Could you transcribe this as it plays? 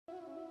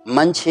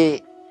मान्छे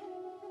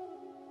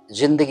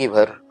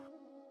जिन्दगीभर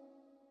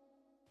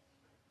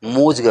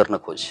मोज गर्न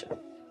खोज्छ,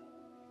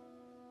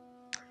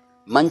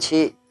 मान्छे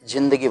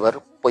जिन्दगीभर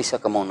पैसा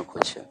कमाउन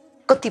खोज्छ,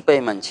 कतिपय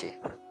मान्छे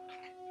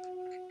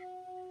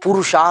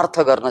पुरुषार्थ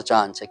गर्न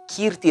चाहन्छ,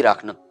 कीर्ति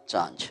राख्न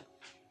चाहन्छ,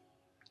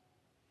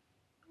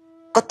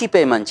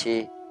 कतिपय मान्छे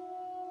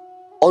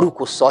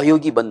अरूको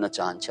सहयोगी बन्न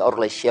चाहन्छ,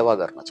 अरूलाई सेवा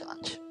गर्न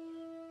चाहन्छ।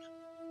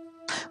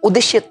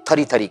 उद्देश्य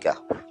थरीथरीका,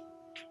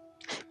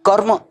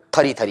 कर्म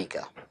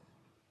थरीथरीका।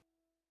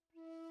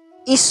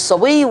 यी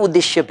सबै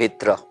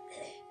उद्देश्यभित्र,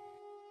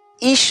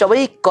 यी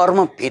सबै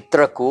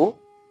कर्मभित्रको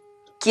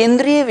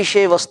केन्द्रीय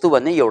विषयवस्तु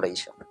भन्ने एउटै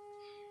छ।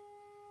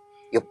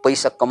 यो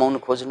पैसा कमाउन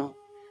खोज्नु,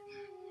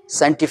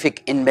 साइन्टिफिक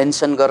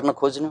इन्भेन्सन गर्न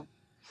खोज्नु,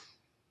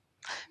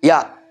 या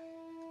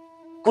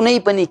कुनै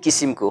पनि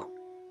किसिमको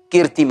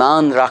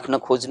कीर्तिमान राख्न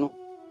खोज्नु,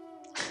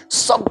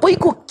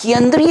 सबैको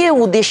केन्द्रीय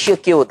उद्देश्य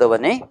के हो त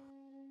भने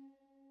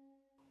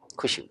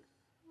खुसी।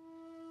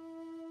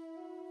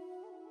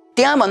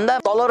 त्यहाँभन्दा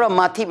तल र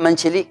माथि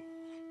मान्छेले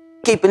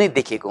केही पनि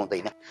देखेको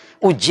हुँदैन।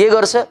 ऊ जे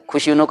गर्छ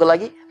खुसी हुनको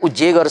लागि, ऊ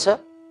जे गर्छ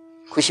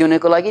खुसी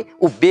हुनको लागि,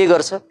 ऊ बे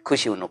गर्छ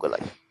खुसी हुनको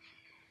लागि।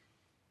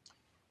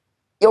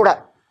 एउटा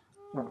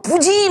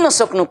बुझिन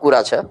सक्नु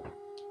कुरा छ।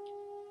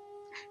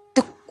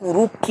 त्यो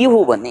कुरो के हो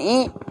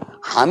भने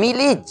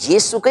हामीले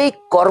जेसुकै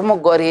कर्म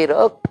गरेर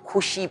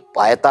खुसी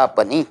भए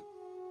तापनि,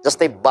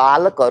 जस्तै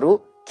बालकहरू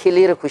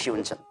खेलेर खुसी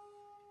हुन्छन्,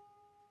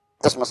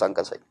 त्यसमा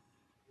शङ्का छैन।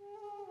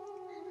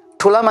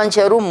 ठुला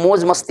मान्छेहरू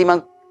मोज मस्तीमा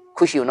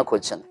खुसी हुन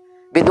खोज्छन्,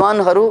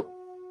 विद्वानहरू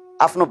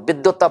आफ्नो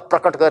विद्वत्ता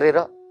प्रकट गरेर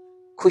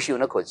खुसी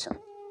हुन खोज्छन्।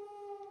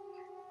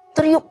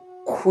 तर यो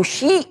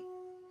खुसी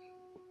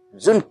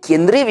जुन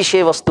केन्द्रीय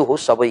विषयवस्तु हो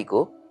सबैको,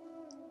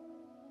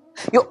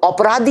 यो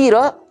अपराधी र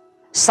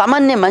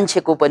सामान्य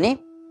मान्छेको पनि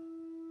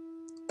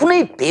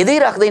कुनै भेदै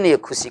राख्दैन। यो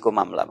खुसीको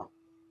मामलामा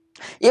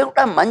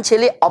एउटा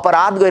मान्छेले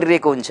अपराध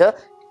गरिरहेको हुन्छ,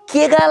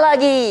 केका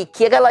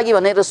लागि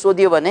भनेर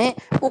सोधियो भने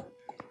ऊ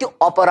त्यो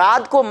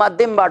अपराधको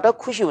माध्यमबाट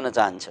खुसी हुन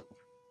चाहन्छ।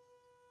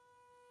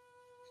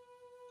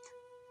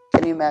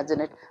 Can you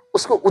imagine it?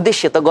 उसको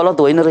उद्देश्य त गलत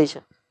होइन रहेछ।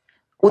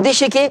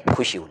 उद्देश्य के?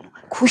 खुसी हुनु।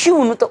 खुसी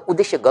हुनु त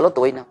उद्देश्य गलत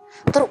होइन,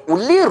 तर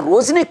उसले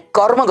रोज्ने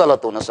कर्म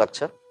गलत हुन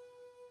सक्छ,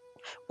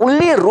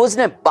 उसले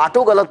रोज्ने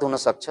बाटो गलत हुन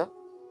सक्छ,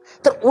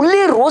 तर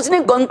उसले रोज्ने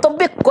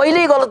गन्तव्य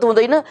कहिल्यै गलत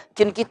हुँदैन,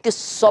 किनकि त्यो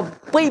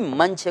सबै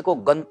मान्छेको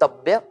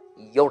गन्तव्य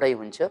एउटै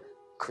हुन्छ,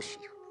 खुसी।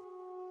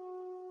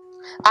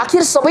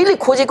 आखिर सबैले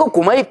खोजेको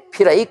घुमाइ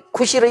फिराइ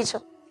खुसी रहेछ।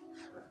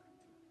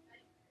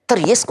 तर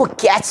यसको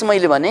क्याच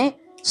मैले भने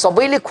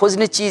सबैले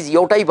खोज्ने चिज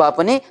एउटै भए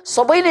पनि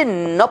सबैले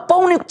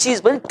नपाउने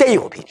चिज पनि त्यही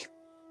हो फेरि।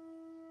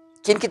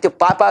 किनकि त्यो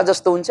पापा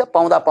जस्तो हुन्छ,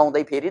 पाउँदा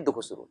पाउँदै फेरि दुःख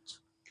सुरु हुन्छ।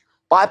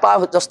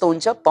 पापा जस्तो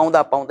हुन्छ,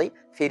 पाउँदा पाउँदै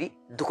फेरि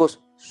दुःख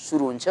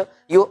सुरु हुन्छ।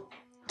 यो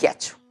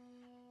क्याच हो।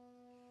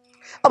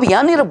 अब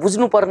यहाँनिर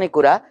बुझ्नुपर्ने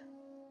कुरा,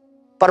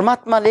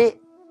 परमात्माले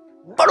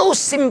बडो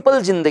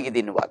सिम्पल जिन्दगी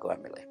दिनुभएको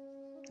हामीलाई,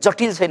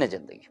 जटिल छैन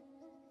जिन्दगी।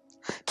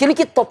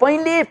 किनकि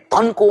तपाईले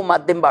धनको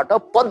माध्यमबाट,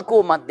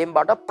 पदको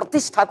माध्यमबाट,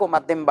 प्रतिष्ठाको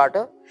माध्यमबाट,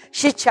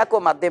 शिक्षाको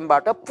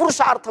माध्यमबाट,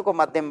 पुरुषार्थको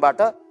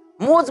माध्यमबाट,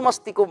 मोज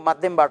मस्तीको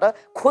माध्यमबाट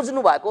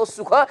खोज्नु भएको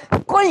सुख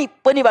कहीँ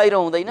पनि बाहिर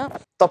हुँदैन,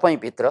 तपाईँ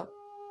भित्र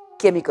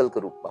केमिकलको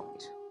रूपमा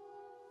हुन्छ,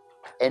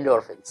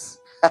 एन्डोर्फिन्स।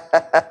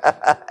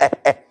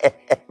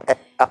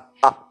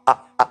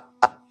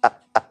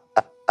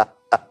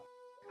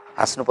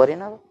 हाँस्नु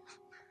परेन अब?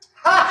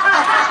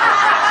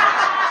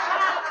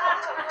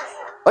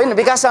 होइन,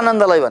 विकास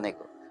आनन्दलाई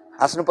भनेको,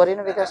 हाँस्नु परेन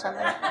विकास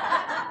आनन्द?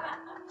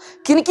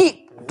 किनकि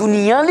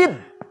दुनियाँले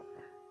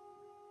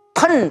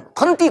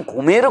फन्ती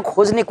घुमेर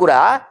खोज्ने कुरा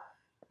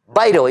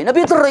बाहिर होइन,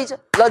 भित्र रहेछ।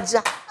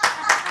 लज्जा।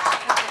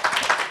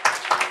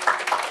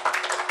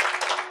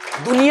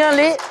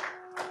 दुनियाँले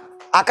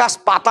आकाश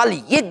पाताल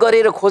एक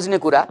गरेर खोज्ने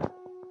कुरा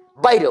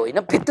बाहिर होइन,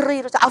 भित्र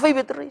रहेछ, आफै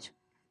भित्र रहेछ।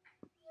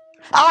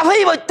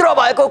 आफै भित्र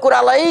भएको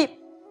कुरालाई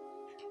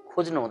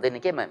खोज्नु हुँदैन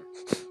के म्याम?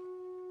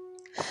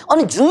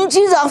 अनि जुन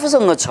चिज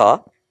आफूसँग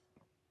छ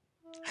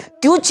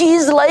त्यो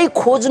चिजलाई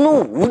खोज्नु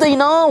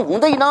हुँदैन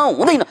हुँदैन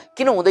हुँदैन।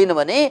 किन हुँदैन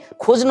भने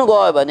खोज्नु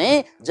गयो भने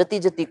जति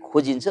जति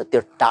खोजिन्छ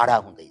त्यो टाढा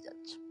हुँदै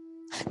जान्छ।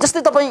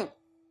 जस्तै तपाईँ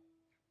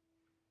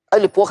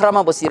अहिले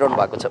पोखरामा बसिरहनु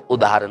भएको छ,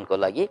 उदाहरणको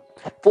लागि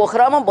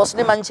पोखरामा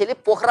बस्ने मान्छेले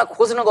पोखरा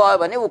खोज्न गयो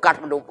भने ऊ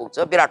काठमाडौँ पुग्छ,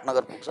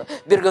 विराटनगर पुग्छ,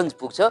 वीरगञ्ज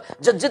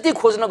पुग्छ। जति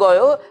खोज्न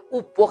गयो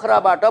ऊ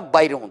पोखराबाट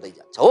बाहिर हुँदै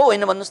जान्छ, हो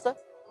होइन भन्नुहोस् त?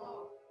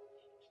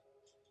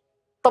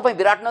 तपाईँ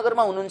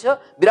विराटनगरमा हुनुहुन्छ,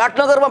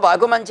 विराटनगरमा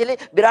भएको मान्छेले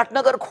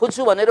विराटनगर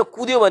खोज्छु भनेर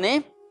कुद्यो भने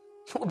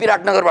ऊ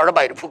विराटनगरबाट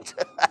बाहिर पुग्छ,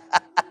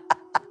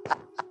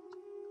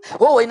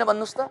 हो होइन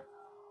भन्नुहोस् त?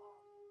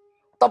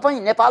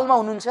 तपाईँ नेपालमा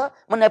हुनुहुन्छ,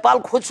 म नेपाल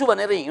खोज्छु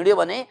भनेर हिँड्यो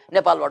भने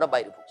नेपालबाट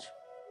बाहिर पुग्छ।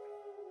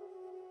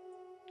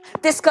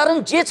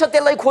 त्यसकारण जे छ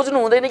त्यसलाई खोज्नु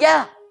हुँदैन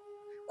क्या।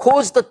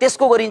 खोज त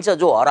त्यसको गरिन्छ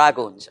जो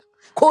हराएको हुन्छ,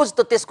 खोज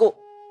त त्यसको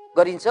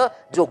गरिन्छ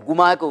जो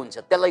गुमाएको हुन्छ,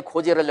 त्यसलाई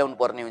खोजेर ल्याउनु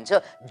पर्ने हुन्छ।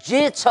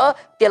 जे छ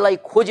त्यसलाई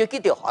खोज्यो कि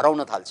त्यो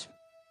हराउन थाल्छ।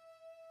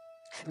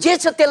 जे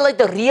छ त्यसलाई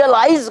त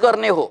रियलाइज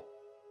गर्ने हो।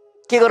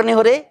 के गर्ने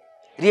हो रे?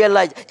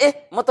 रियलाइज।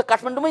 म त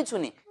काठमाडौँमै छु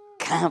नि,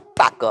 कहाँ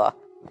पाक,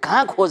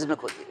 कहाँ खोज्न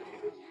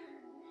खोजिरहेको?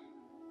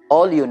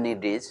 All you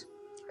need is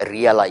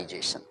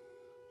realization.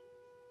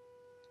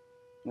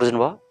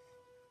 बुझ्नुभयो?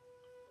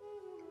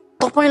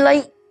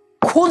 तपाईलाई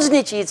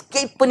खोज्ने चीज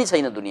केही पनि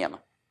छैन दुनियाँमा,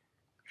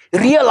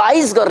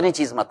 रियलाइज गर्ने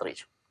चीज मात्रै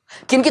छ।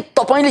 किनकि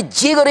तपाईले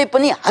जे गरे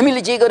पनि,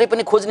 हामीले जे गरे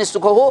पनि खोज्ने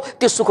सुख हो,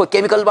 त्यो सुख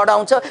केमिकलबाट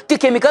आउँछ। त्यो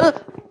केमिकल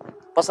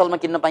पसलमा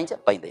किन्न पाइन्छ?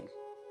 पाइँदैन।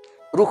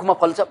 रुखमा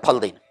फल्छ?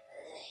 फल्दैन।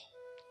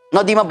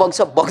 नदीमा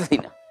बग्छ?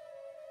 बग्दैन।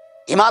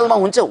 हिमालमा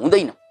हुन्छ?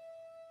 हुँदैन।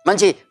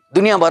 मान्छे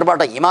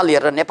दुनियाँभरबाट हिमाल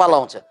हेरेर नेपाल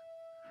आउँछ,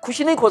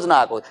 खुसी नै खोज्न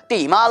आएको। त्यो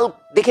हिमाल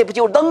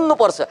देखेपछि उ दङ्ग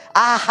पर्छ,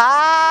 आहा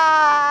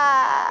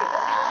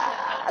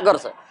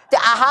गर्छ। त्यो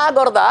आहा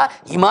गर्दा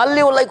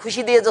हिमालले उसलाई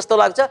खुसी दिए जस्तो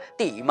लाग्छ।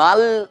 त्यो हिमाल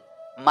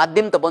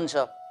माध्यम त बन्छ,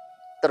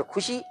 तर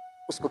खुसी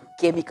उसको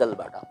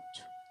केमिकलबाट आउँछ।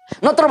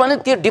 नत्र भने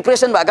त्यो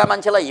डिप्रेसन भएका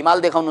मान्छेलाई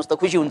हिमाल देखाउनुस् त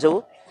खुसी हुन्छ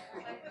उ?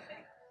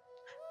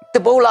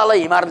 त्यो बौलालाई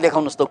हिमाल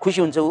देखाउनुस् त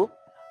खुसी हुन्छ उ?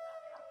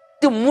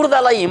 त्यो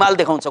मुर्दालाई हिमाल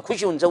देखाउँछ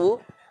खुसी हुन्छ उ?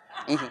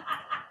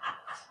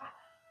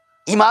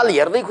 हिमाल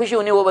हेर्दै खुसी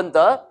हुने हो भने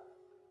त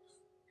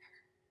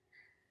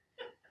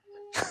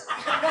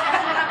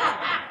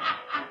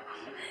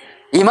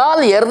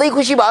हिमाल हेर्दै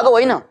खुसी भएको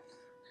होइन,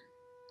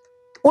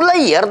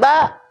 उसलाई हेर्दा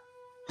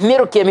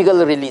मेरो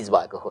केमिकल रिलिज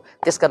भएको हो।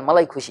 त्यसकारण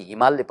मलाई खुसी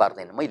हिमालले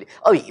पार्दैन। मैले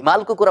अब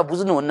हिमालको कुरा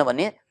बुझ्नुहुन्न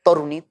भने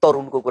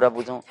तरुणको कुरा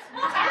बुझौँ।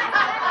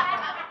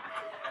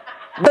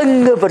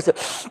 दङ्ग पर्छ,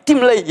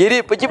 तिमीलाई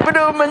हेरेपछि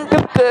पुरो मन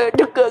ढुक्क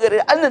ढुक्क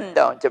गरेर आनन्द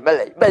आउँछ,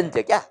 मलाई भन्छ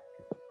क्या।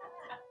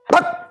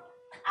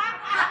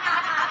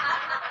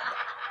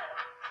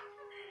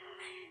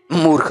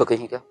 मूर्ख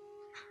कहीं क्या।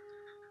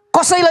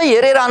 कसैलाई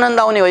हेरेर आनन्द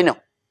आउने होइन,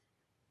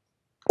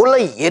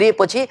 उसलाई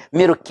हेरेपछि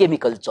मेरो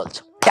केमिकल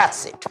चल्छ।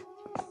 That's it.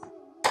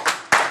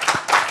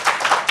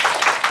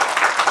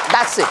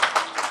 That's it.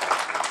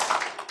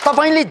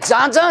 तपाईले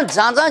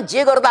जहाँ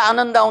जे गर्दा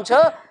आनन्द आउँछ,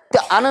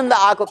 त्यो आनन्द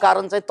आएको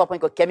कारण चाहिँ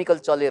तपाईको केमिकल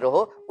चलेर हो,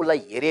 उसलाई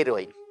हेरेर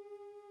होइन।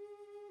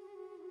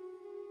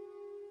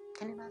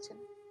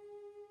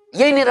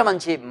 यहीँनिर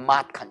मान्छे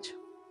मात खान्छ।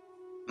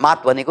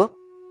 मात भनेको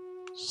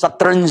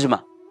शतरन्जमा,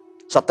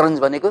 शतरन्ज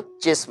भनेको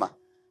चेसमा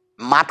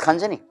मात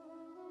खान्छ नि,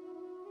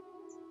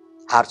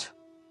 हार्छ।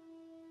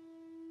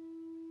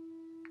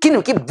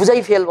 किनकि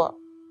बुझाइ फेल भयो।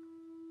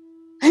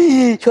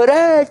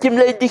 छोरा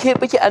तिमीलाई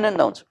देखेपछि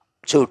आनन्द आउँछ,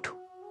 झुट।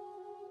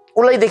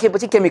 उसलाई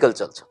देखेपछि केमिकल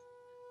चल्छ,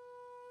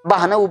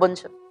 बहाना उ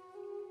बन्छ।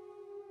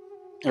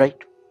 राइट?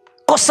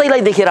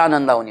 कसैलाई देखेर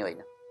आनन्द आउने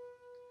होइन,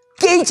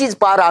 केही चीज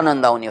पाएर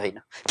आनन्द आउने होइन,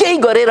 केही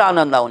गरेर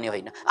आनन्द आउने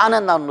होइन।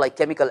 आनन्द आउनलाई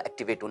केमिकल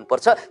एक्टिभेट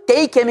हुनुपर्छ।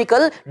 त्यही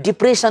केमिकल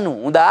डिप्रेसन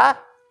हुँदा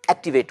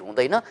एक्टिभेट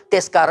हुँदैन।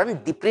 त्यसकारण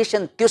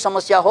डिप्रेसन त्यो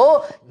समस्या हो,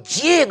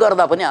 जे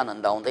गर्दा पनि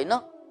आनन्द आउँदैन,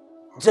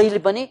 जहिले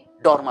पनि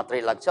डर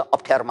मात्रै लाग्छ,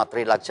 अप्ठ्यारो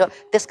मात्रै लाग्छ।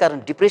 त्यसकारण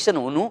डिप्रेसन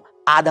हुनु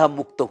आधा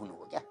मुक्त हुनु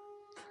हो क्या,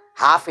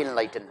 हाफ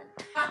इनलाइटनमेन्ट।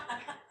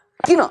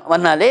 किन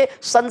भन्नाले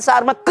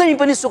संसारमा कहीँ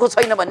पनि सुख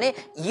छैन भन्ने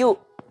यो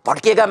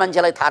भड्किएका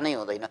मान्छेलाई थाहा नै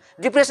हुँदैन।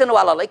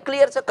 डिप्रेसनवालालाई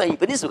क्लियर छ, कहीँ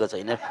पनि सुख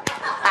छैन।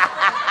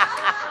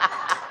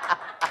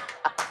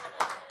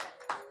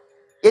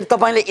 यदि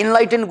तपाईले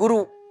इनलाइटन गुरु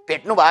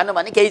भेट्नु भएन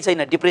भने केही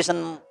छैन, डिप्रेसन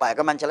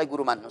भएका मान्छेलाई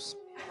गुरु मान्नुस्।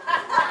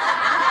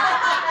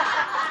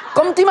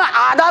 कम्तीमा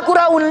आधा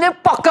कुरा उनले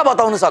पक्का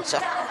बताउन सक्छ,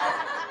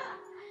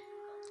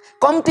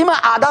 कम्तीमा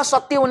आधा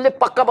सत्य उनले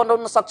पक्का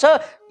बनाउन सक्छ।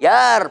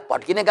 यार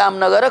भट्किने काम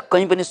नगर,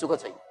 कहीँ पनि सुख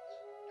छैन।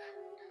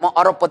 म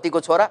अरबपतिको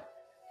छोरा,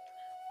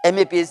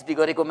 एमए पिएचडी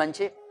गरेको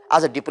मान्छे,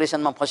 आज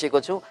डिप्रेसनमा फसेको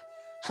छु,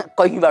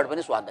 कहीँबाट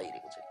पनि स्वाद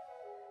आइरहेको छैन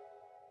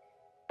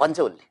भन्छ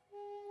उसले।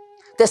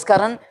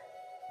 त्यसकारण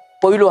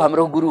पहिलो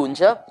हाम्रो गुरु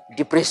हुन्छ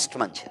डिप्रेस्ड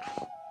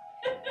मान्छेहरू।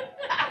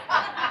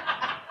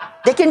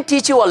 They can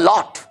teach you a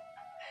lot.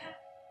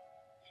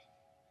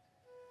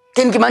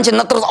 किनकि मान्छे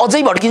नत्र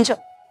अझै भड्किन्छ,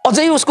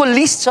 अझै उसको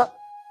लिस्ट छ,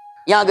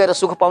 यहाँ गएर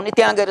सुख पाउने,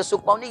 त्यहाँ गएर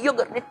सुख पाउने, यो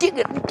गर्ने, के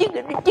गर्ने, के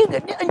गर्ने, के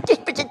गर्ने, अनि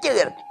त्यसपछि के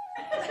गर्ने।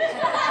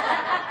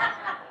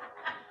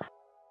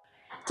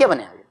 के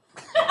भने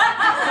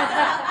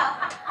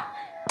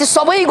त्यो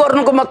सबै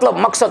गर्नुको मतलब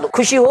मकसद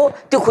खुसी हो।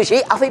 त्यो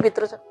खुसी आफै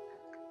भित्र छ,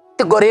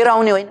 त्यो गरेर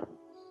आउने होइन,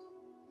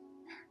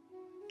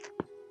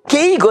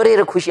 केही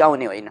गरेर खुसी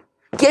आउने होइन।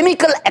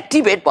 केमिकल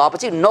एक्टिभेट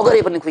भएपछि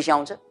नगरे पनि खुसी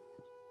आउँछ।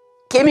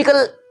 केमिकल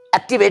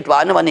एक्टिभेट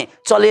भएन भने,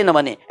 चलेन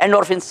भने,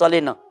 एन्डोर्फिन्स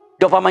चलेन,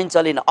 डोपामाइन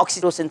चलेन,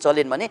 अक्सिटोसिन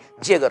चलेन भने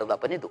जे गर्दा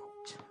पनि दुःख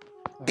हुन्छ,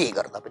 बे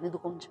गर्दा पनि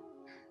दुःख हुन्छ।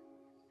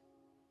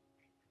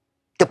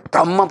 त्यो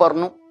भ्रममा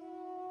पर्नु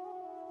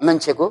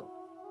मान्छेको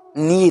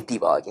नियति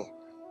भयो के।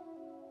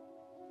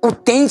 ऊ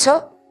त्यही छ,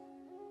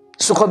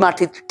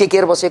 सुखमाथि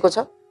टेकेर बसेको छ,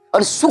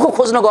 अनि सुख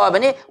खोज्न गयो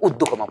भने ऊ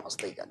दुःखमा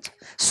फस्दै जान्छ।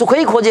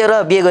 सुखै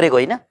खोजेर बिहे गरेको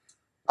होइन,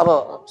 अब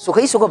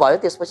सुखै सुख भयो,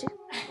 त्यसपछि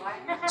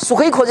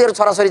सुखै खोजेर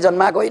छोराछोरी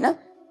जन्माएको होइन।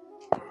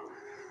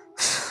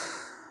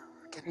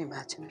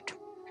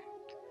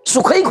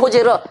 सुखै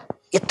खोजेर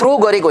यत्रो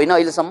गरेको होइन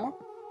अहिलेसम्म,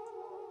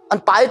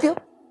 अनि पायो, त्यो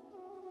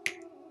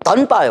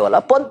धन पायो होला,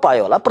 पद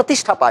पायो होला,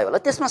 प्रतिष्ठा पायो होला,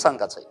 त्यसमा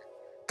शङ्का छैन,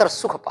 तर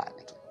सुख पाएन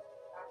कि।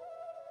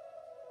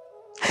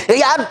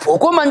 यार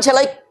भोको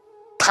मान्छेलाई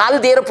थाल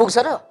दिएर पुग्छ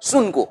र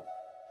सुनको,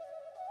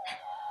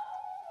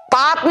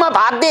 पातमा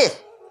भात दे,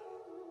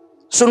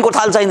 सुनको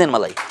थाल चाहिँदैन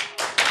मलाई।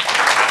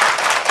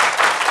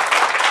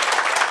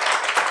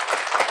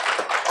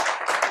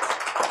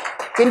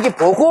 किनकि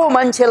भोको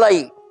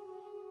मान्छेलाई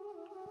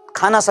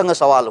खानासँग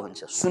सवाल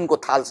हुन्छ, सुनको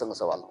थालसँग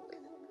सवाल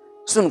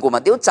हुँदैन। सुनकोमा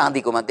देऊ,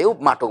 चाँदीकोमा देऊ,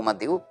 माटोमा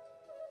देऊ,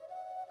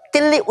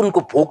 त्यसले उनको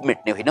भोक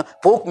मेट्ने होइन।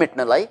 भोक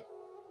मेट्नलाई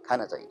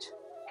खाना चाहिन्छ।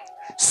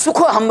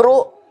 सुख हाम्रो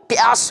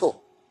प्यास हो,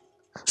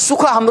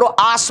 सुख हाम्रो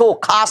आस हो,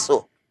 खास हो,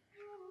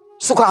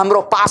 सुख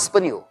हाम्रो पास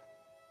पनि हो।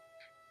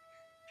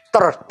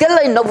 तर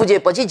त्यसलाई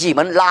नबुझेपछि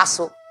जीवन लास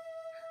हो।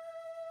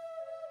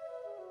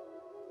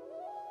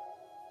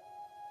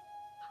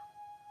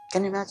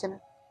 Can you imagine?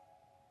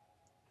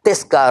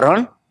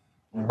 त्यसकारण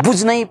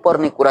बुझ्नै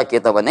पर्ने कुरा के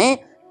त भने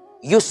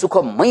यो सुख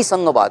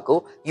मैसँग भएको,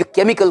 यो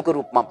केमिकलको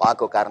रूपमा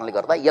भएको कारणले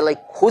गर्दा यसलाई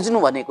खोज्नु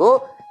भनेको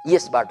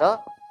यसबाट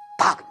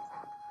भाग्नु।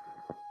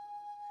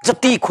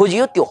 जति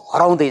खोजियो त्यो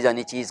हराउँदै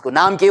जाने चीजको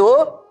नाम के हो?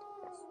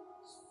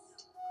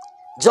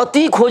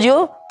 जति खोज्यो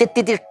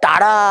त्यति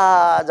टाढा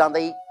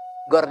जाँदै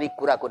गर्ने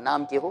कुराको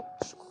नाम के हो?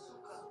 सुख।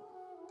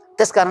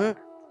 त्यसकारण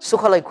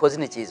सुखलाई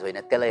खोज्ने चीज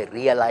होइन, त्यसलाई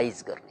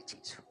रियलाइज गर्ने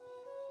चीज हो।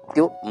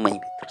 त्यो मै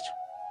भित्र छ।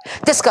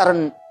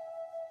 त्यसकारण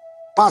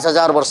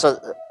 5000 वर्ष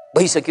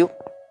भइसक्यो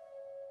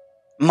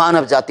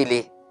मानव जातिले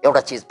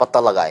एउटा चीज पत्ता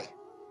लगाए,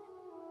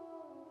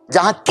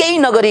 जहाँ केही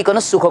नगरिकन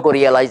सुखको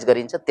रियलाइज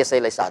गरिन्छ,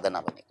 त्यसैलाई साधना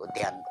भनेको,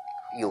 ध्यान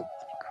भनेको, योग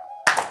भनेको।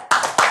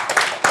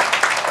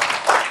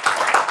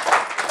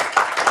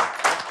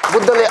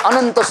 बुद्धले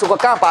अनन्त सुख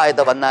कहाँ पाए त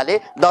भन्नाले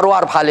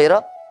दरबार फालेर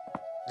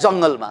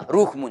जंगलमा,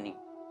 रुखमुनि,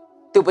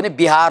 त्यो पनि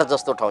बिहार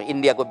जस्तो ठाउँ,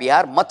 इन्डियाको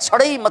बिहार,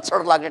 मच्छरै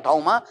मच्छर लाग्ने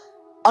ठाउँमा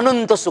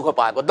अनन्त सुख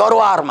पाएको।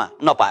 दरबारमा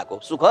नपाएको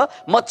सुख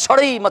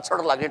मच्छरै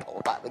मच्छर लाग्ने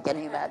ठाउँ पाएको। Can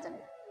you imagine?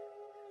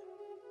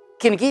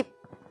 किनकि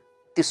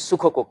त्यो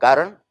सुखको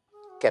कारण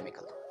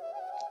chemical,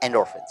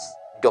 एन्डोर्फिन्स,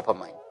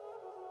 dopamine,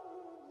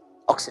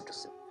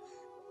 oxytocin.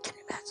 Can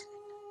you imagine?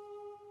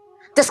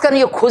 त्यसकारण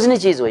यो खोज्ने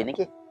चीज होइन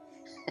कि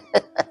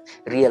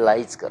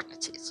रियलाइज गर्ने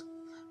चीज।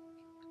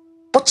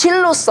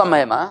 पछिल्लो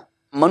समयमा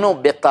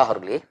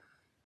मनोवेत्ताहरूले,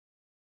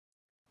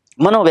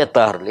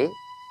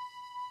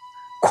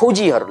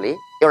 खोजीहरूले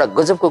एउटा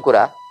गजबको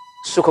कुरा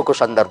सुखको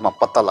सन्दर्भमा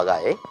पत्ता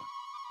लगाए।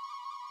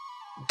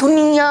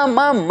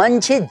 दुनियाँमा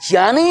मान्छे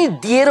ज्यानै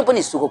दिएर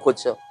पनि सुख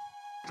खोज्छ,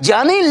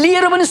 ज्यानै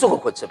लिएर पनि सुख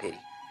खोज्छ। फेरि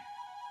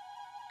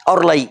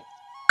अरूलाई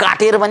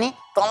काटेर पनि,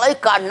 तँलाई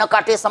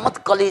नकाटेसम्म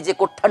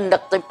कलेजेको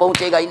ठण्डक चाहिँ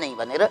पहुँचेगा नै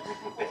भनेर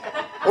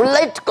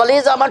उसलाई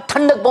कलेजामा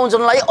ठण्डक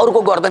पहुँचाउनलाई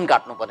अरूको गर्दन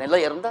काट्नु पर्ने। ल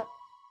हेर्नु त,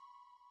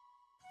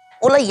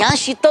 उसलाई यहाँ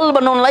शीतल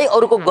बनाउनलाई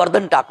अरूको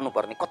गर्दन टाक्नु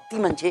पर्ने। कति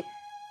मान्छे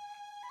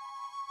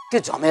त्यो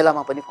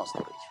झमेलामा पनि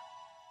फस्दो रहेछ।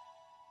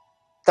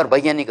 तर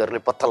वैज्ञानिकहरूले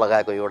पत्ता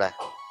लगाएको एउटा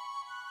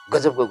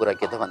गजबको कुरा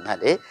के त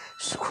भन्नाले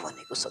सुख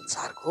भनेको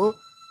संसारको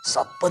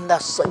सबभन्दा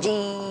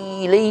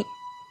सजिलै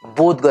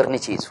बोध गर्ने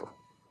चीज हो,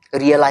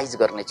 रियलाइज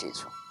गर्ने चीज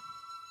हो।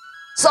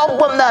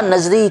 सबभन्दा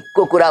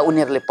नजदिकको कुरा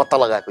उनीहरूले पत्ता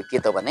लगाएको के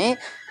त भने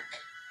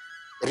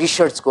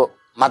रिसर्चको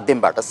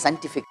माध्यमबाट,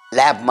 साइन्टिफिक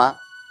ल्याबमा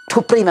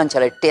थुप्रै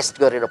मान्छेलाई टेस्ट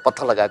गरेर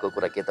पत्ता लगाएको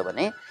कुरा के त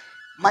भने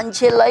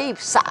मान्छेलाई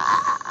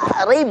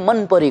साह्रै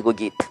मन परेको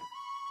गीत,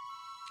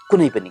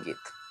 कुनै पनि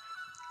गीत,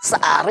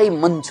 साह्रै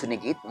मन छुने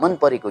गीत, मन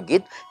परेको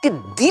गीत, त्यो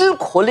दिल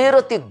खोलेर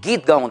त्यो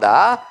गीत गाउँदा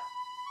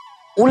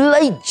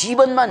उसलाई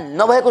जीवनमा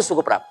नभएको सुख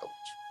प्राप्त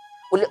हुन्छ।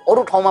 उसले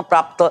अरू ठाउँमा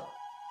प्राप्त,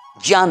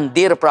 ज्ञान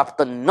दिएर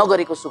प्राप्त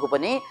नगरेको सुख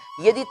पनि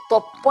यदि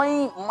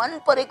तपाईँ मन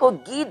परेको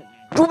गीत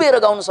डुबेर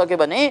गाउन सक्यो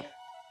भने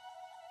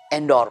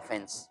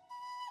एन्डोर्फिन्स,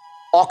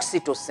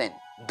 ऑक्सिटोसिन,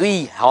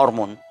 दुई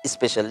हार्मोन,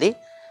 स्पेशल्ली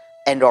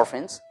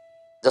एन्डोर्फिन्स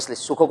जसले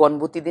सुखको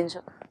अनुभूति दिन्छ,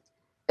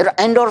 र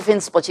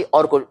एन्डोर्फिन्स पछि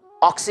अर्को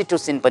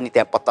ऑक्सिटोसिन पनि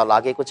त्यहाँ पत्ता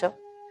लागेको छ,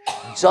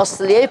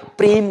 जसले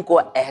प्रेमको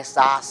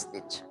एहसास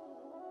दिन्छ।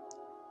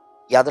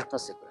 याद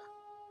राख्नुहोस् यो कुरा।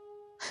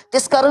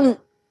 त्यसकारण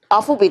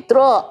आफूभित्र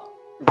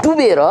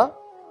डुबेर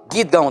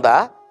गीत गाउँदा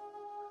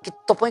कि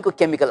तपाईँको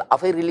केमिकल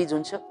आफै रिलिज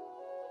हुन्छ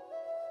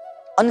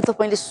अनि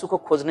तपाईँले सुख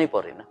खोज्नै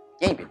परेन,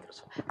 यही भित्र छ।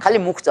 खालि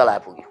मुख चलाए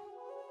पुग्यो।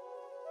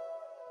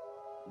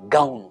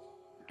 गाउनु,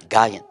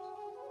 गायन,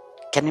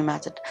 क्यान यु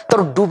इमेजिन? तर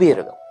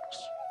डुबेर गाउनुहोस्।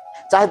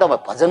 चाहे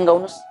तपाईँ भजन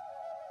गाउनुहोस्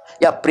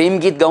या प्रेम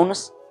गीत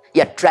गाउनुहोस्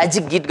या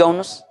ट्रेजिक गीत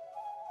गाउनुहोस्,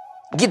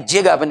 गीत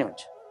जे गाए पनि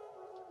हुन्छ।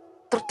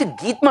 तर त्यो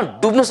गीतमा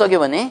डुब्नु सक्यो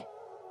भने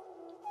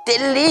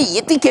त्यसले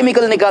यति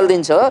केमिकल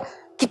निकाल्दिन्छ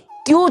कि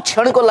त्यो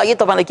क्षणको लागि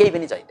तपाईँलाई केही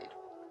पनि चाहिँदैन।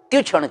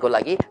 त्यो क्षणको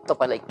लागि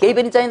तपाईँलाई केही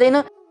पनि चाहिँदैन।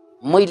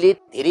 मैले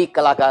धेरै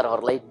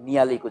कलाकारहरूलाई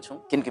निहालेको छु,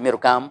 किनकि मेरो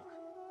काम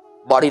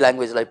बडी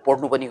ल्याङ्ग्वेजलाई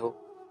पढ्नु पनि हो।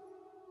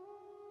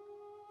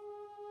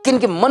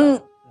 किनकि मन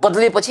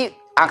बदलेपछि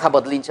आँखा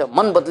बदलिन्छ,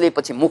 मन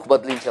बदलेपछि मुख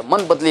बदलिन्छ,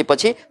 मन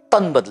बदलेपछि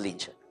तन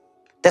बदलिन्छ।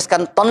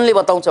 त्यसकारण तनले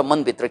बताउँछ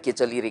मनभित्र के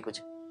चलिरहेको छ।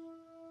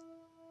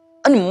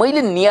 अनि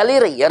मैले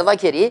निहालेर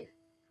हेर्दाखेरि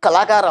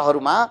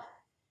कलाकारहरूमा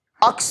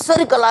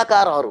अक्सर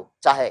कलाकारहरू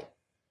चाहे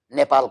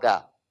नेपालका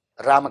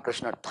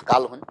रामकृष्ण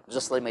ढकाल हुन्,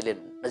 जसलाई मैले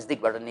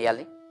नजदिकबाट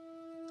निहालेँ,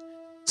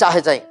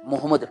 चाहे चाहिँ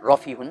मोहम्मद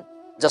रफी हुन्,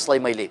 जसलाई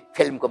मैले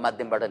फिल्मको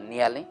माध्यमबाट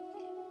निहालेँ,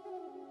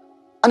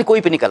 अनि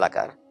कोही पनि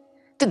कलाकार,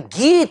 त्यो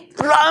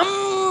गीत,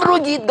 राम्रो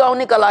गीत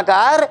गाउने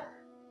कलाकार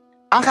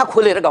आँखा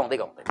खोलेर गाउँदै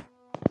गाउँदैन।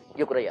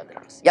 यो कुरा याद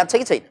राख्नुहोस्। याद छ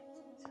कि छैन?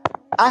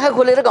 आँखा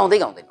खोलेर गाउँदै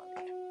गाउँदैन,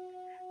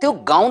 त्यो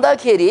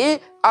गाउँदाखेरि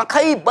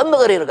आँखै बन्द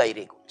गरेर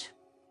गाइरहेको हुन्छ,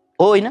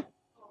 हो होइन?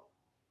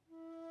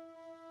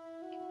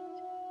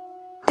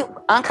 त्यो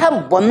आँखा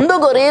बन्द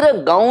गरेर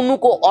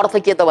गाउनुको अर्थ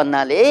के त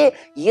भन्नाले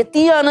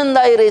यति आनन्द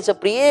आइरहेछ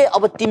प्रिय,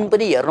 अब तिमी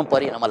पनि हेर्नु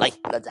परेन मलाई,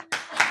 गजा।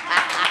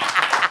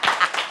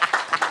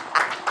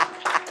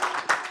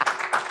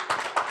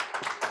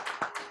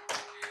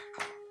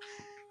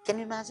 Can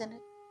you imagine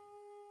it?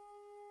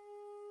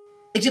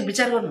 एकचोटि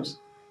विचार गर्नुहोस्,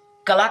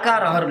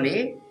 कलाकारहरूले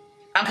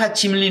आँखा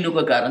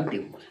चिम्लिनुको कारण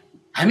त्यो हो।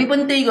 हामी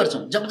पनि त्यही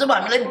गर्छौँ, जब जब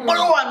हामीलाई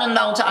बडो आनन्द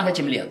आउँछ आँखा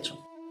चिम्लिहाल्छौँ,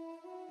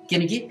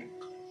 किनकि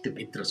त्यो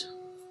भित्र छ,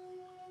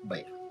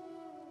 बाहिर।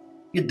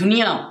 यो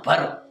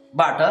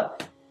दुनियाँभरबाट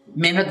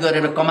मेहनत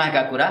गरेर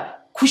कमाएका कुरा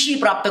खुसी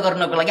प्राप्त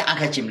गर्नको लागि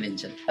आँखा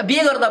चिम्लिन्छन्।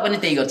 बिहे गर्दा पनि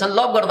त्यही गर्छन्,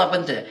 लभ गर्दा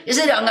पनि त्यही,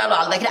 यसरी अँगालो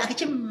हाल्दाखेरि आँखा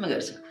चिम्म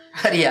गर्छ।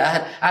 अरे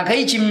यार,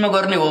 आँखै चिम्म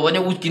गर्ने हो भने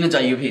उठ्किनु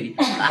चाहियो फेरि।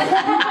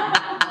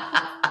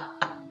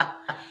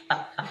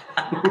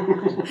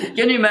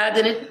 Can you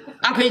imagine it?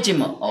 आँखै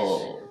चिम्म,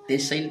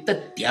 त्यसैले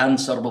त ध्यान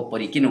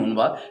सर्वोपरि किन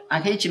हुनुभयो?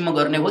 आँखै चिम्म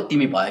गर्ने हो,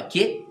 तिमी भयो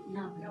के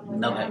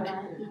नभएको।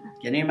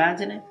 Can you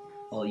imagine it?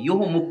 यो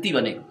हो मुक्ति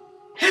भनेको।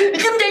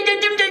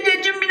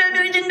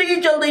 जिन्दगी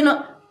चल्दैन,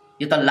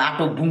 यो त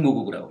लाटो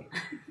बुङ्गोको कुरा हो।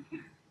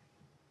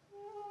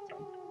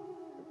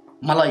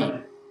 मलाई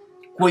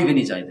कोही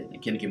पनि चाहिँदैन,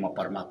 किनकि म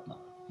परमात्मा,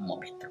 म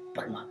भित्र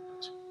परमात्मा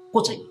छ। को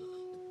चाहिँ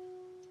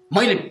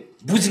मैले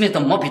बुझ्ने त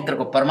म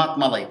भित्रको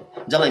परमात्मालाई हो,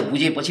 जसलाई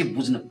बुझेपछि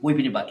बुझ्न कोही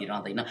पनि बाँकी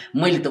रहँदैन।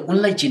 मैले त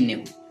उनलाई चिन्ने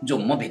हो जो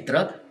म भित्र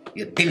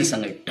यो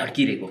दिलसँगै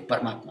ढड्किरहेको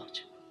परमात्मा छ,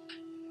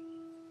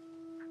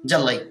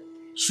 जसलाई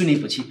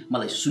सुनेपछि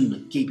मलाई सुन्न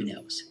केही पनि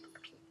आवश्यकता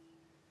पर्दैन।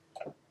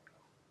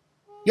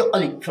 यो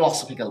अलिक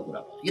फिलोसफिकल कुरा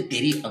हो, यो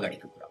धेरै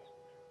अगाडिको कुरा हो।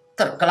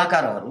 तर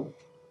कलाकारहरू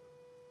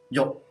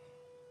जो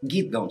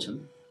गीत गाउँछन्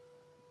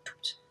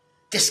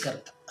त्यसका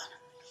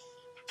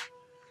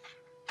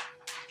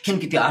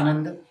किनकि त्यो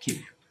आनन्द के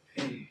हो।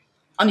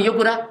 अनि यो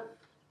कुरा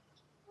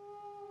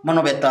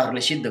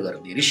मनोवेत्ताहरूले सिद्ध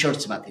गर्दै,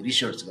 रिसर्चमाथि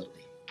रिसर्च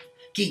गर्दै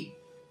कि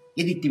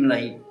यदि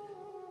तिमीलाई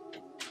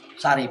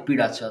साह्रै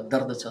पीडा छ,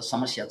 दर्द छ,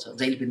 समस्या छ,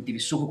 जहिले पनि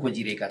तिमी सुख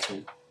खोजिरहेका छौ,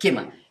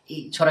 केमा?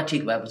 छोरा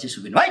ठिक भएपछि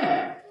सुख हुने होइन,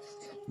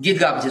 गीत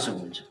गाएपछि सुख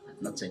हुन्छ।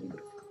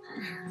 नचाहिने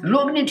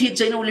लोग्ने ठिक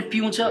छैन, उसले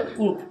पिउँछ,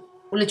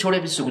 उसले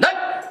छोडेपछि सुख हुँदैन।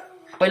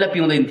 पहिला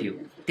पिउँदैन थियो,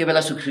 त्यो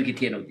बेला सुखी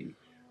थिएनौ तिमी,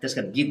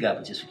 त्यसकारण गीत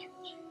गाएपछि सुखी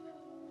हुन्छ।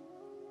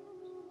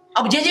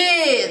 अब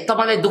जे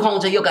तपाईँलाई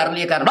दुखाउँछ यो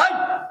कारणले, यो कारण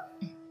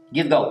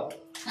गीत गाऊ।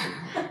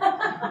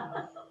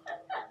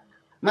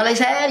 मलाई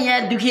सायद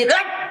यहाँ दुखिएर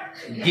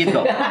गीत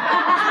गाऊ।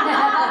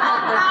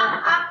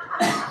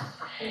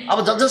 अब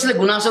जसले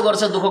गुनासो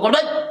गर्छ, दुःख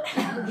गर्छ,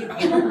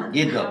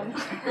 गीत गाऊ,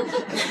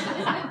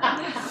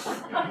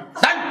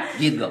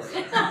 गीत गाऊ।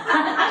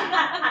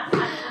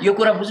 यो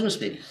कुरा बुझ्नुहोस्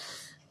फेरि,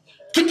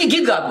 किनकि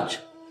गीत गाएको छ।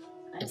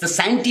 इट्स अ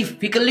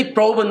साइन्टिफिकल्ली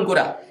प्रुभन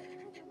कुरा,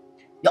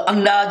 यो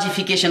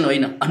अन्दाजिफिकेसन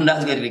होइन,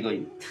 अन्दाज गरिरहेको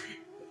होइन।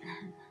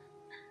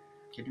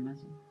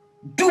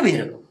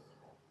 डुबेर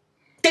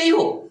त्यही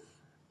हो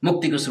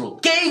मुक्तिको स्रोत।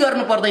 केही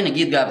गर्नु पर्दैन,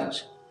 गीत गाएको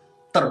छ,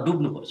 तर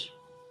डुब्नु पर्छ।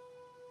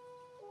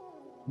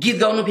 गीत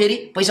गाउनु फेरि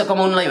पैसा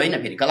कमाउनुलाई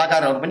होइन, फेरि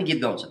कलाकारहरू पनि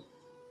गीत गाउँछन्,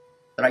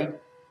 राइट?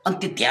 अनि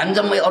त्यो ध्यान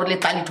जम्मै अरूले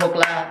ताली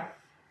ठोक्ला,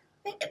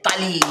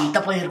 ताली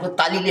तपाईँहरूको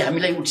तालीले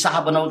हामीलाई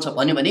उत्साह बनाउँछ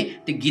भन्यो भने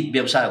त्यो गीत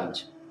व्यवसाय हुन्छ,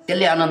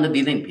 त्यसले आनन्द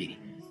दिँदैन फेरि।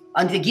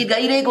 अनि त्यो गीत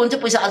गाइरहेको हुन्छ,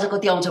 पैसा आज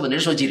कति आउँछ भनेर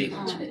सोचिरहेको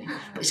हुन्छ,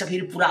 पैसा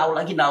फेरि पुरा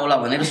आउला कि नआउला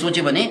भनेर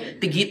सोच्यो भने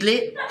त्यो गीतले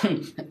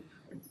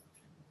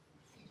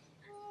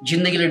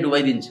जिन्दगीले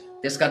डुबाइदिन्छ।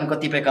 त्यसकारण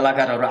कतिपय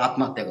कलाकारहरू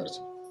आत्महत्या गर्छ।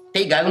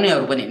 त्यही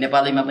गाउनेहरू पनि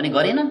नेपालीमा पनि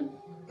गरेनन्,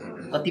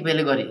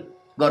 कतिपयले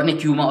गर्ने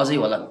क्युमा अझै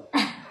होला।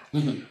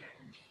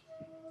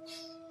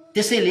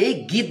 त्यसैले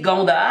गीत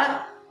गाउँदा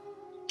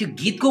त्यो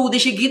गीतको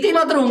उद्देश्य गीतै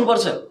मात्र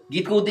हुनुपर्छ,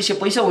 गीतको उद्देश्य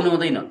पैसा हुनु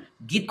हुँदैन,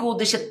 गीतको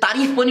उद्देश्य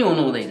तारिफ पनि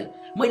हुनु हुँदैन।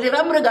 मैले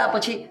राम्रो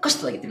गाएपछि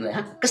कस्तो लाग्यो तिमीलाई,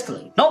 कस्तो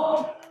लाग्यो, नो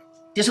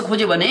त्यसो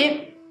खोज्यो भने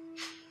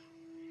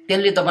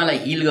त्यसले तपाईँलाई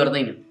हिल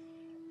गर्दैन।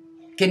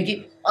 किनकि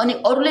अनि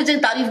अरूले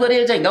चाहिँ तारिफ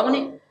गरेर चाहिँ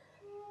गाउने,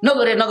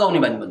 नगरे नगाउने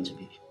भन्ने भन्छ।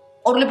 फेरि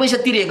अरूले पैसा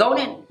तिरे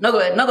गाउने,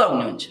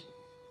 नगाउने हुन्छ।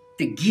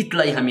 त्यो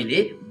गीतलाई हामीले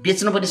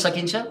बेच्न पनि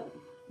सकिन्छ,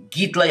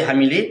 गीतलाई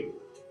हामीले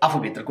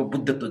आफूभित्रको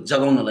बुद्धत्व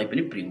जगाउनलाई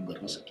पनि प्रयोग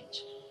गर्न सकिन्छ।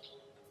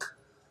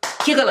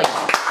 केका लागि?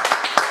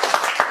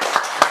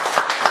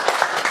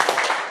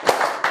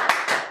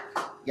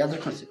 याद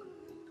राख्नुहोस्।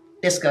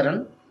 त्यसकारण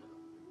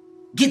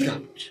गीत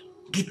गाउनुपर्छ,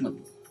 गीतमा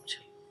बोल्नुपर्छ।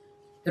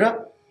 र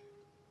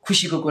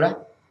खुसीको कुरा,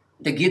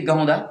 त्यो गीत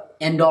गाउँदा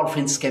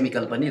एन्डोर्फिन्स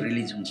केमिकल पनि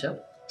रिलिज हुन्छ,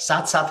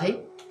 साथसाथै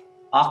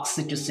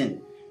अक्सिटोसिन,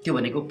 त्यो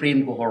भनेको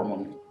प्रेमको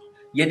हर्मोन।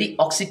 यदि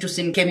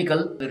अक्सिटोसिन केमिकल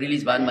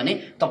रिलिज भयो भने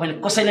तपाईँले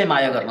कसैलाई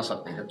माया गर्न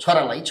सक्दैन,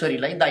 छोरालाई,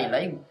 छोरीलाई,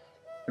 दाइलाई,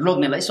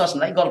 लोग्नेलाई,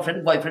 स्वास्नीलाई,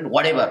 girlfriend, boyfriend,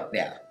 what ever they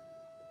are.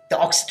 त्यो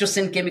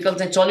अक्सिटोसिन केमिकल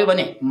चाहिँ चल्यो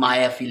भने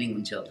माया फिलिङ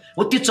हुन्छ,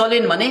 हो त्यो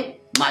चलेन भने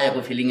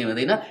मायाको फिलिङै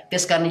हुँदैन।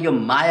 त्यसकारण यो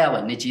माया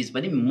भन्ने चिज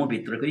पनि म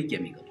भित्रकै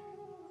केमिकल,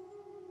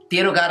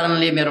 तेरो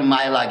कारणले मेरो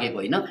माया लागेको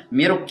होइन,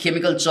 मेरो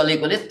केमिकल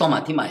चलेकोले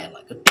तमाथि माया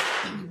लाग्यो।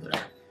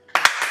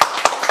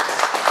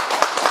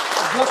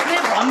 जसले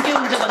भ्रम के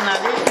हुन्छ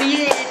भन्नाले प्रिय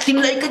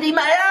तिमीलाई कति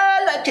माया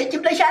लाग्छ,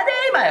 तिमीलाई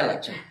साह्रै माया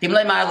लाग्छ।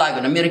 तिमीलाई माया लाग्यो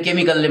भने मेरो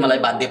केमिकलले मलाई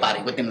बाध्य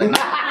पारेको तिमीलाई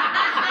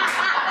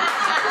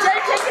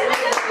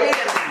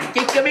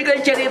के केमिकल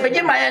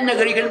चढेपछि माया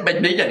नगरिकन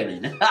बज्नै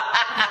सक्दैन।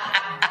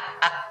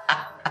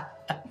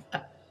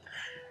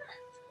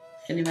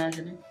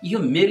 यो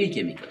मेरै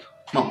केमिकल,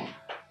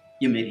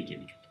 यो मेरै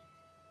केमिकल।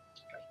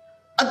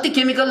 अति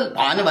केमिकल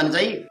भएन भने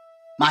चाहिँ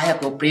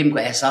मायाको प्रेमको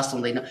एहसास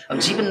हुँदैन। अब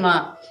जीवनमा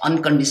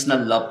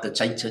अनकन्डिसनल लभ त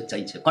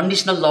चाहिन्छ।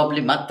 कन्डिसनल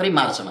लभले मात्रै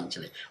मार्छ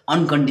मान्छेले।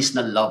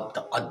 अनकन्डिसनल लभ त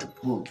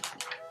अद्भुत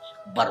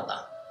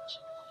वरदान।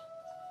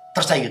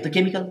 तर चाहियो त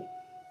केमिकल।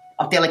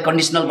 अब त्यसलाई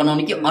कन्डिसनल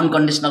बनाउने कि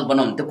अनकन्डिसनल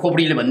बनाउने त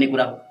खोपडीले भन्ने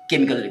कुरा हो,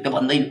 केमिकलले त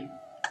भन्दैन।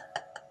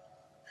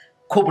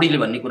 खोपडीले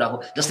भन्ने कुरा हो।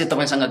 जस्तै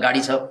तपाईसँग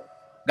गाडी छ,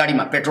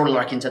 गाडीमा पेट्रोल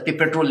राखिन्छ, त्यो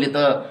पेट्रोलले त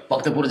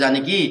भक्तपुर जाने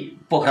कि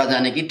पोखरा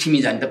जाने कि ठिमी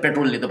जाने त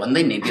पेट्रोलले त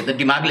भन्दैन नि, त्यो त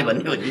दिमागले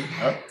भन्ने हो नि।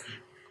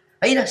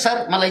 होइन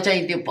सर मलाई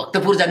चाहिँ त्यो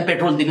भक्तपुर जाने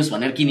पेट्रोल दिनुहोस्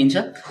भनेर किनिन्छ।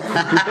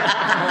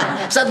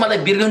 सर मलाई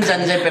बिरगुन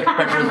जाने चाहिँ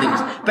पेट्रोल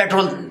दिनुहोस्।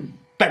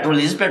 पेट्रोल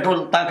इज पेट्रोल,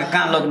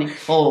 कहाँ लग्ने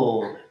हो।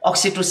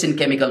 अक्सिटोसिन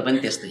केमिकल पनि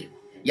त्यस्तै हो।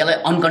 यसलाई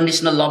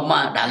अनकन्डिसनल लभमा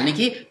ढाल्ने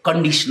कि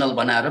कन्डिसनल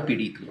बनाएर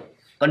पीडित हो।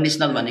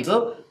 कन्डिसनल भनेको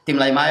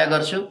तिमीलाई माया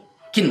गर्छु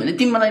किनभने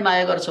तिमी मलाई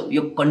माया गर्छौ,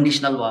 यो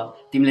कन्डिसनल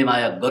भयो। तिमीले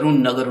माया गरून्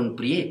नगरून्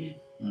प्रिय,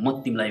 म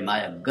तिमीलाई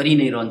माया गरि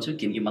नै रहन्छु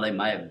किनकि मलाई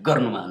माया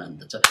गर्नुमा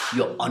आनन्द छ।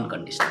 यो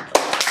अनकन्डिसनल।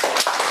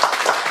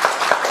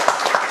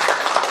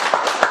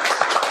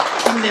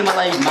 तिमीले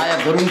मलाई माया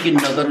गरून् कि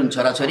नगरून्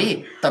छोराछोरी,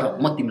 तर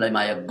म तिमीलाई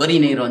माया गरि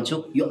नै रहन्छु,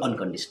 यो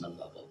अनकन्डिसनल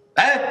लभ हो।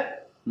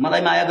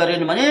 मलाई माया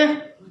गरेन भने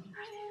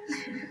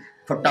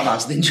खुट्टा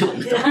भाँचिदिन्छु,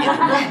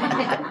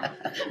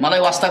 मलाई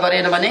वास्ता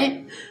गरेन भने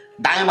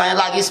दायाँ बायाँ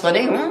लागिस्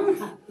भने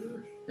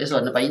यसो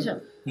भन्न पाइन्छ।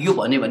 यो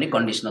भन्यो भने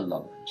कन्डिसनल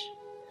लभ हुन्छ।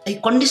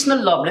 कन्डिसनल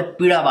लभले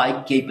पीडा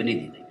बाहेक केही पनि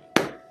दिँदैन।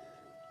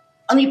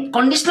 अनि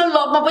कन्डिसनल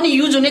लभमा पनि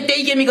युज हुने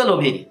त्यही केमिकल हो।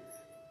 फेरि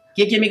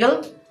के chemical?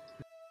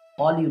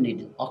 All you need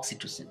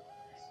oxytocin.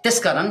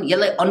 त्यसकारण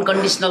यसलाई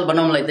अनकन्डिसनल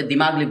बनाउनलाई त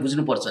दिमागले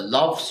बुझ्नुपर्छ।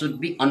 Love should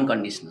be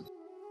unconditional.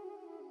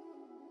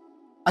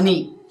 अनि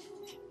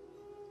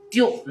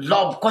त्यो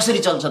लभ कसरी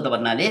चल्छ त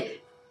भन्नाले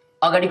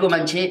अगाडिको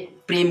मान्छे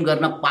प्रेम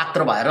गर्न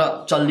पात्र भएर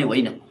चल्ने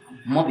होइन,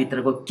 म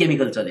भित्रको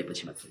केमिकल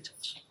चलेपछि मात्रै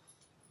चल्छ।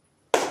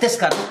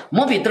 त्यसकारण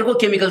म भित्रको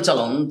केमिकल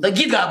चलाउनु त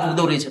गीत गा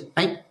पुग्दो रहेछ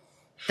है।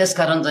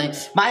 त्यसकारण चाहिँ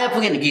माया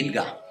पुगेन गीत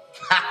गा,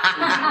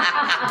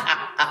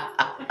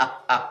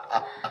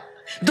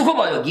 दुःख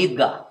भयो गीत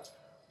गा।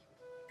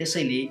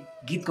 त्यसैले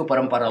गीतको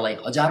परम्परालाई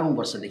हजारौं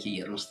वर्षदेखि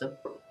हेर्नुहोस् त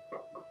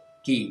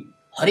कि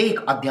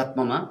हरेक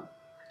अध्यात्ममा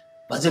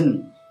भजन,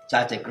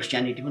 चाहे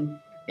क्रिस्चियनिटी हुन्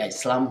या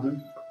इस्लाम हुन्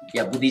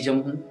या बुद्धिज्म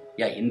हुन्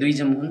या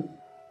हिन्दुइज्म हुन्,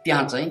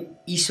 त्यहाँ चाहिँ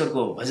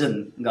ईश्वरको भजन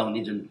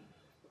गाउने जुन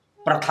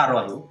प्रथा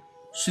रह्यो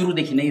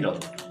सुरुदेखि नै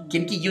रह्यो।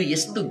 किनकि यो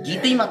यस्तो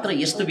गीतै मात्र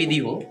यस्तो विधि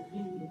हो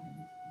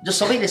जो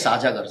सबैले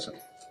साझा गर्छ।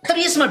 तर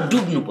यसमा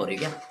डुब्नु पर्यो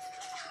क्या,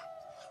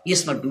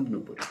 यसमा डुब्नु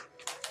पर्यो।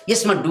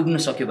 यसमा डुब्नु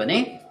सक्यो भने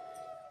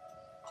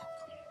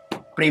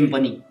प्रेम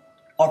पनि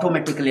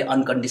अटोमेटिकली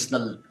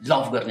अनकन्डिसनल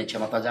लभ गर्ने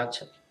क्षमता जाग्छ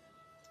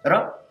र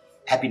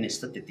ह्याप्पिनेस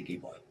त त्यतिकै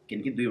भयो,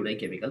 किनकि दुईवटै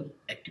केमिकल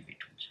एक्टिभेट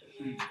हुन्छ।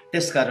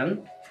 त्यसकारण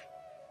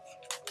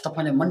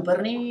तपाईलाई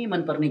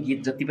मनपर्ने गीत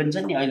जति पनि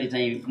छन् नि, अहिले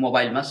चाहिँ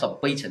मोबाइलमा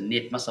सबै छन्,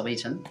 नेटमा सबै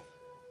छन्,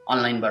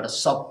 अनलाइनबाट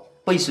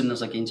सबै सुन्न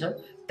सकिन्छ।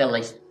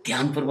 त्यसलाई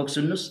ध्यानपूर्वक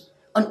सुन्नुहोस्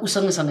अनि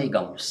उसँगसँगै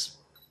गाउनुहोस्।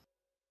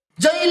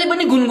 जहिले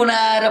पनि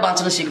गुनगुनाएर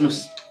बाँच्न सिक्नुहोस्।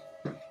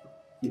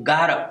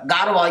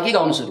 गाह्रो भयो कि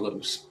गाउन सुरु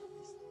गर्नुहोस्,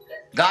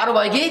 गाह्रो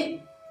भयो कि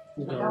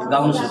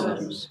गाउन सुरु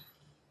गर्नुहोस्।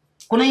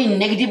 कुनै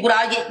नेगेटिभ कुरा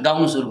आयो कि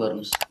गाउन सुरु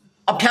गर्नुहोस्।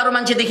 अप्ठ्यारो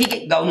मान्छे देखि कि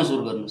गाउन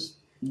सुरु गर्नुहोस्,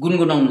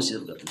 गुनगुनाउन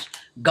सुरु गर्नुहोस्।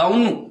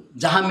 गाउनु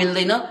जहाँ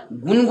मिल्दैन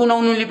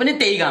गुनगुनाउनुले पनि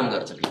त्यही काम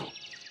गर्छ।